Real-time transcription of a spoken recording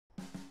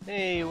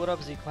Hey, what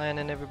up Z-Clan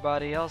and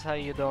everybody else, how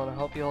you doing? I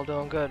hope you all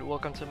doing good.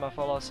 Welcome to my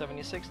Fallout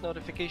 76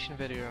 notification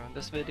video. In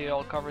this video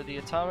I'll cover the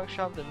Atomic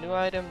Shop, the new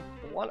item,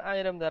 one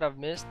item that I've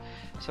missed.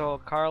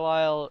 So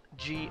Carlisle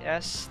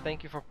GS,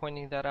 thank you for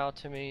pointing that out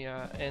to me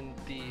in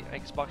the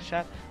Xbox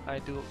chat. I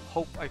do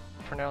hope I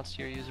pronounced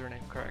your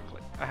username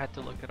correctly. I had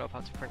to look it up how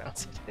to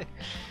pronounce it.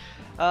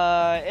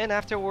 And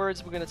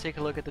afterwards we're going to take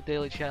a look at the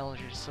daily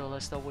challenges. So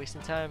let's stop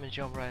wasting time and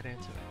jump right into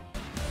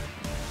it.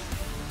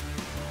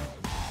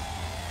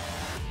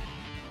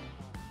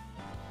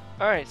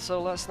 Alright,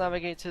 so let's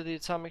navigate to the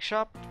Atomic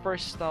Shop.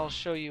 First I'll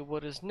show you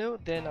what is new,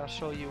 then I'll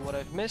show you what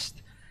I've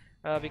missed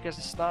because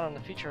it's not on the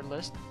featured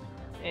list.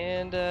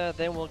 And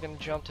then we're going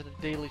to jump to the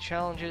daily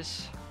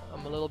challenges.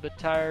 I'm a little bit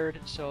tired,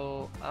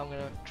 so I'm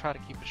going to try to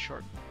keep it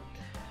short.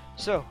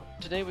 So,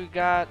 today we've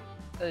got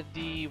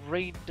the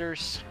Raider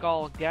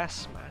Skull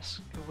Gas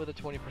Mask with a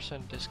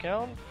 20%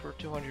 discount for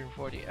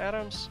 240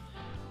 atoms.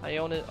 I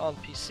own it on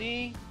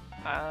PC,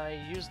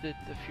 I used it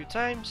a few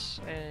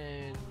times,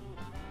 and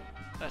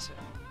that's it.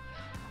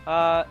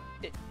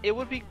 It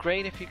would be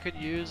great if you could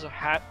use a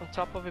hat on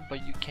top of it,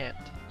 but you can't.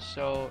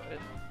 So,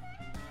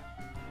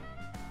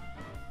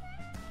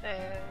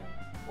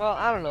 well,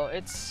 I don't know.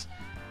 It's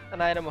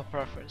an item of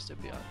preference, to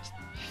be honest.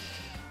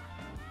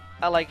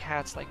 I like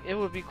hats. Like, it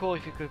would be cool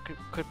if you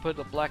could put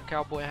a black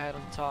cowboy hat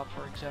on top,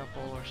 for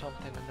example, or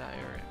something in that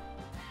area.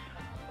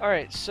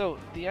 Alright, so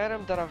the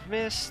item that I've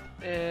missed,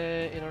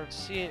 in order to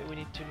see it, we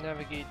need to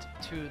navigate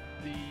to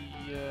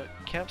the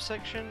camp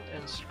section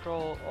and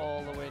scroll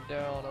all the way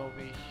down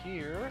over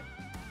here.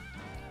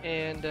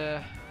 And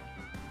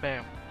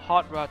bam,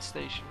 Hot Rod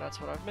Station, that's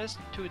what I've missed.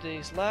 2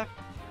 days left.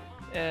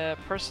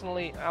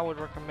 Personally, I would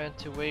recommend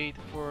to wait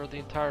for the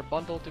entire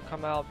bundle to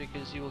come out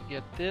because you will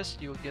get this,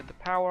 you will get the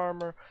power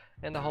armor,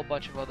 and a whole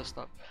bunch of other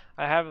stuff.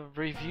 I have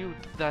reviewed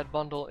that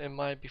bundle in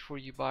my before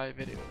you buy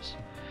videos.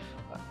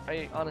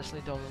 I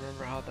honestly don't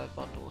remember how that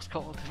bundle was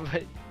called,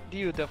 but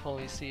you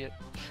definitely see it.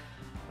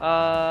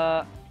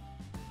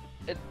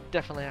 It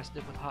definitely has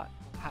to do with hot.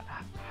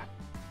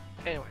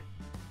 Anyway,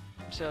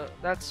 so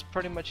that's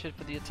pretty much it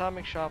for the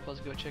Atomic Shop.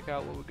 Let's go check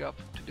out what we got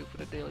to do for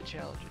the daily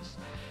challenges.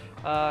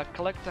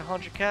 Collect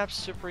 100 caps,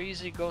 super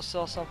easy. Go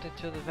sell something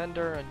to the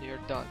vendor and you're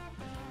done.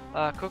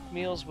 Cook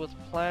meals with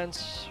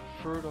plants,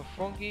 fruit, or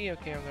fungi.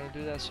 Okay, I'm gonna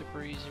do that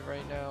super easy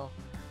right now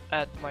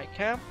at my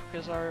camp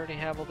because I already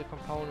have all the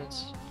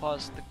components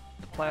plus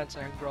the plants.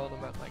 I can grow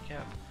them at my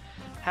camp.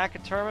 Hack a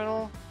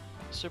terminal,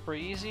 super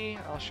easy.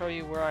 I'll show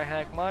you where I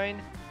hack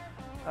mine.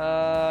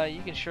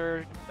 You can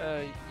share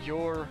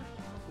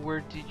where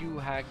do you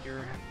hack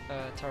your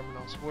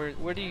terminals?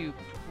 Where do you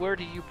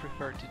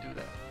prefer to do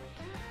that?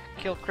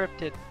 Kill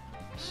cryptid,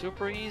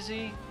 super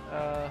easy.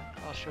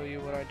 I'll show you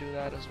what I do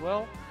that as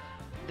well.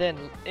 Then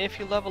if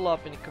you level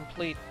up and you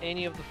complete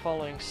any of the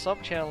following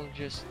sub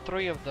challenges,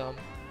 3 of them,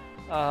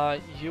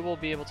 you will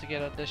be able to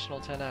get additional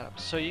 10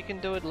 atoms. So you can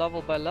do it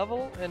level by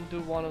level and do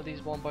one of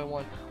these one by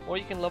one, or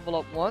you can level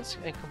up once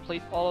and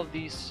complete all of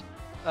these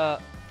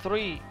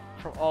 3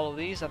 from all of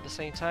these at the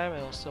same time,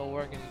 and it'll still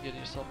work and you get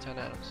yourself 10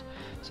 atoms.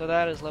 So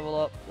that is level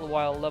up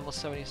while level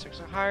 76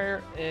 or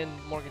higher in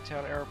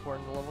Morgantown Airport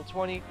in level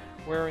 20,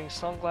 wearing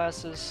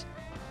sunglasses,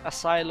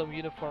 asylum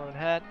uniform and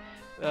hat,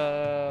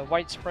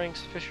 White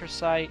Springs Fisher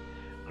site,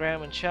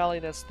 Graham and Charlie,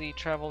 that's the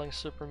traveling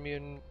super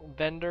mutant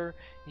vendor,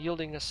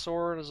 yielding a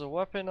sword as a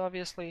weapon,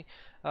 obviously,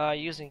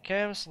 using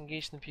camps,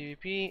 engaged in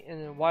PvP,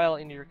 and while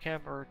in your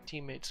camp or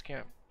teammates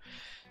camp.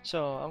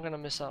 So I'm gonna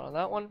miss out on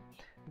that one.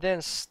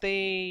 Then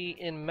stay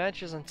in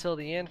matches until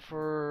the end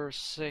for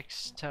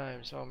 6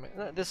 times. Oh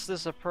man, this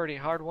is a pretty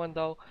hard one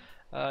though.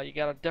 You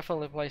gotta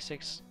definitely play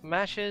 6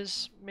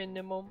 matches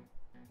minimum.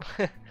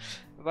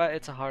 But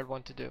it's a hard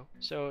one to do.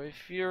 So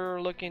if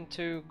you're looking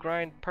to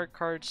grind perk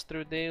cards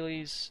through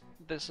dailies,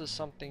 this is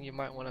something you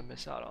might want to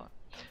miss out on.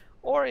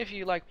 Or if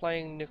you like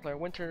playing Nuclear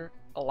Winter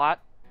a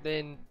lot,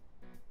 then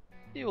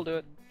you will do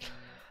it.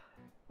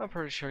 I'm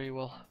pretty sure you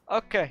will.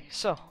 Okay,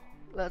 so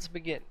let's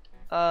begin.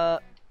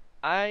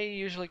 I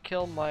usually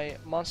kill my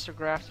Monster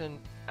Grafton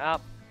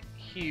app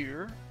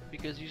here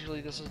because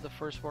usually this is the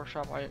first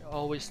workshop I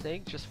always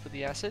take just for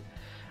the acid.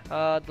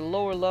 The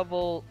lower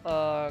level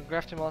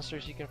grafting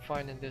monsters you can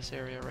find in this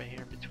area right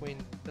here between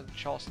the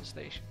Charleston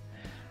station.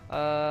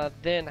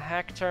 Then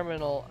hack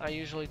terminal, I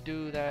usually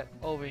do that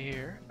over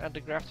here at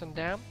the Grafton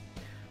Dam.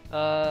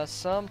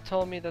 Some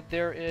told me that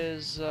there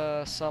is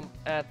some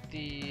at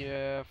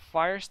the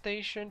fire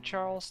station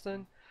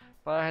Charleston,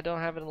 but I don't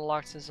have it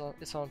unlocked since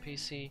it's on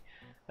PC.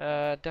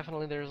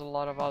 Definitely there's a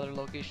lot of other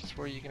locations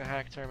where you can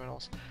hack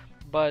terminals,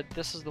 but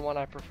this is the one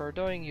I prefer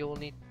doing. You'll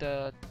need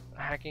the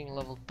hacking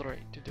level 3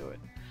 to do it.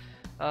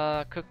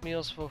 Cook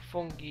meals for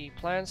fungi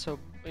plants. So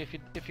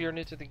if you're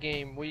new to the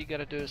game, what you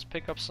gotta do is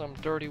pick up some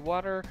dirty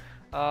water,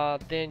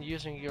 then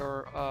using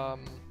your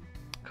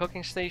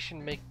cooking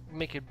station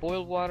make it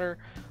boiled water.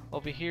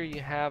 Over here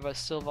you have a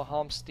Silva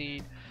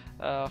Homestead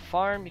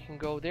farm. You can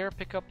go there,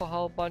 pick up a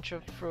whole bunch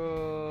of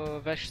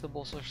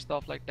vegetables or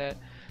stuff like that.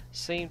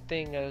 Same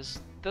thing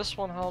as this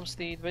one,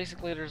 homestead.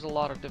 Basically, there's a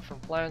lot of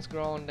different plants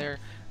growing there,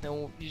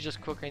 and you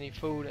just cook any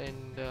food,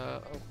 and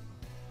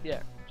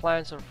yeah,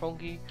 plants or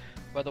fungi.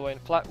 By the way, in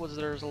Flatwoods,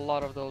 there's a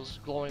lot of those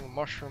glowing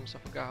mushrooms. I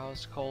forgot how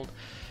it's called.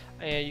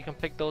 And you can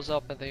pick those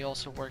up, and they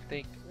also work.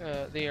 They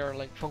are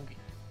like fungi,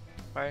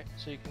 right?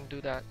 So you can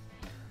do that.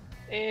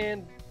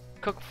 And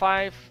cook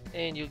 5,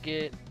 and you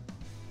get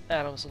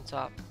atoms on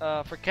top.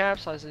 For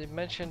caps, as I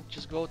mentioned,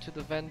 just go to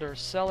the vendor,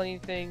 sell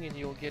anything, and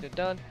you'll get it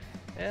done.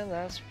 And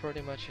that's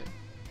pretty much it.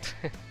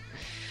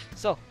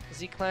 So,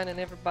 Z-Clan and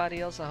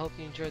everybody else, I hope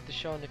you enjoyed the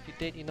show, and if you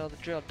did, you know the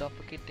drill. Don't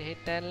forget to hit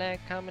that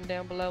like, comment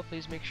down below.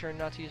 Please make sure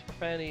not to use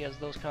profanity, as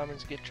those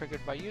comments get triggered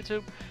by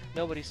YouTube.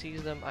 Nobody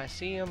sees them. I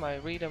see them, I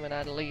read them, and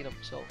I delete them.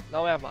 So,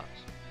 no F-bombs.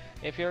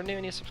 If you're new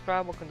and you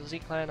subscribe, welcome to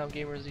Z-Clan. I'm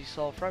Gamer Z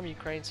Soul from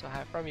Ukraine, so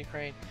hi from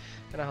Ukraine,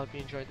 and I hope you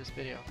enjoyed this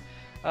video.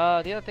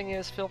 The other thing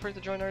is, feel free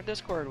to join our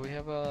Discord. We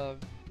have a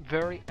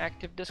very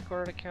active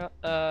Discord account,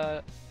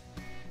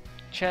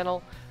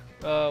 channel,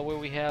 where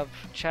we have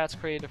chats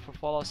created for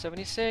Fallout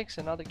 76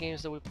 and other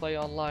games that we play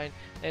online,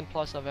 and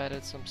plus I've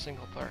added some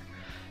single player.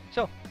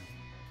 So,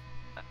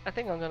 I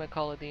think I'm gonna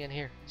call it the end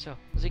here. So,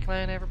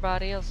 Z-Clan and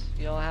everybody else,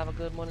 you all have a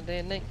good morning, day,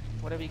 and night,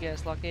 whatever you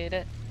guys lock at,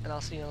 and I'll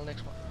see you on the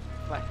next one.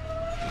 Bye.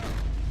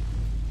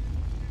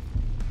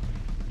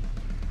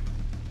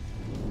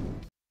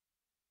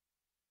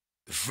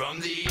 From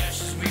the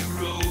ashes we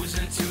rose,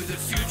 into the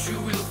future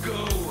we'll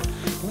go.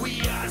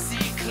 We are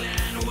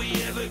Z-Clan, we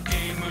have a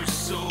gamer's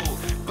soul.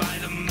 By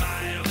the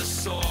might of the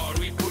sword,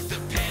 we put the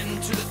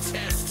pen to the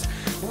test.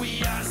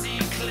 We are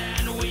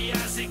Z-Clan, we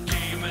are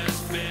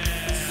Z-Gamers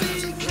best.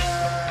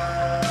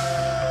 Z-Clan,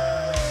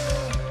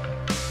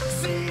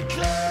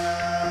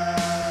 Z-Clan.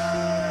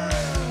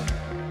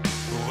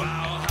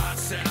 Our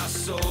hearts and our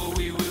soul,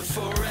 we will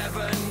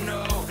forever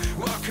know.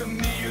 Our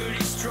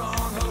community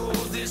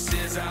stronghold, this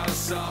is our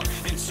song.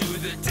 Into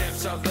the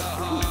depths of the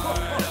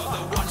heart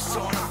of the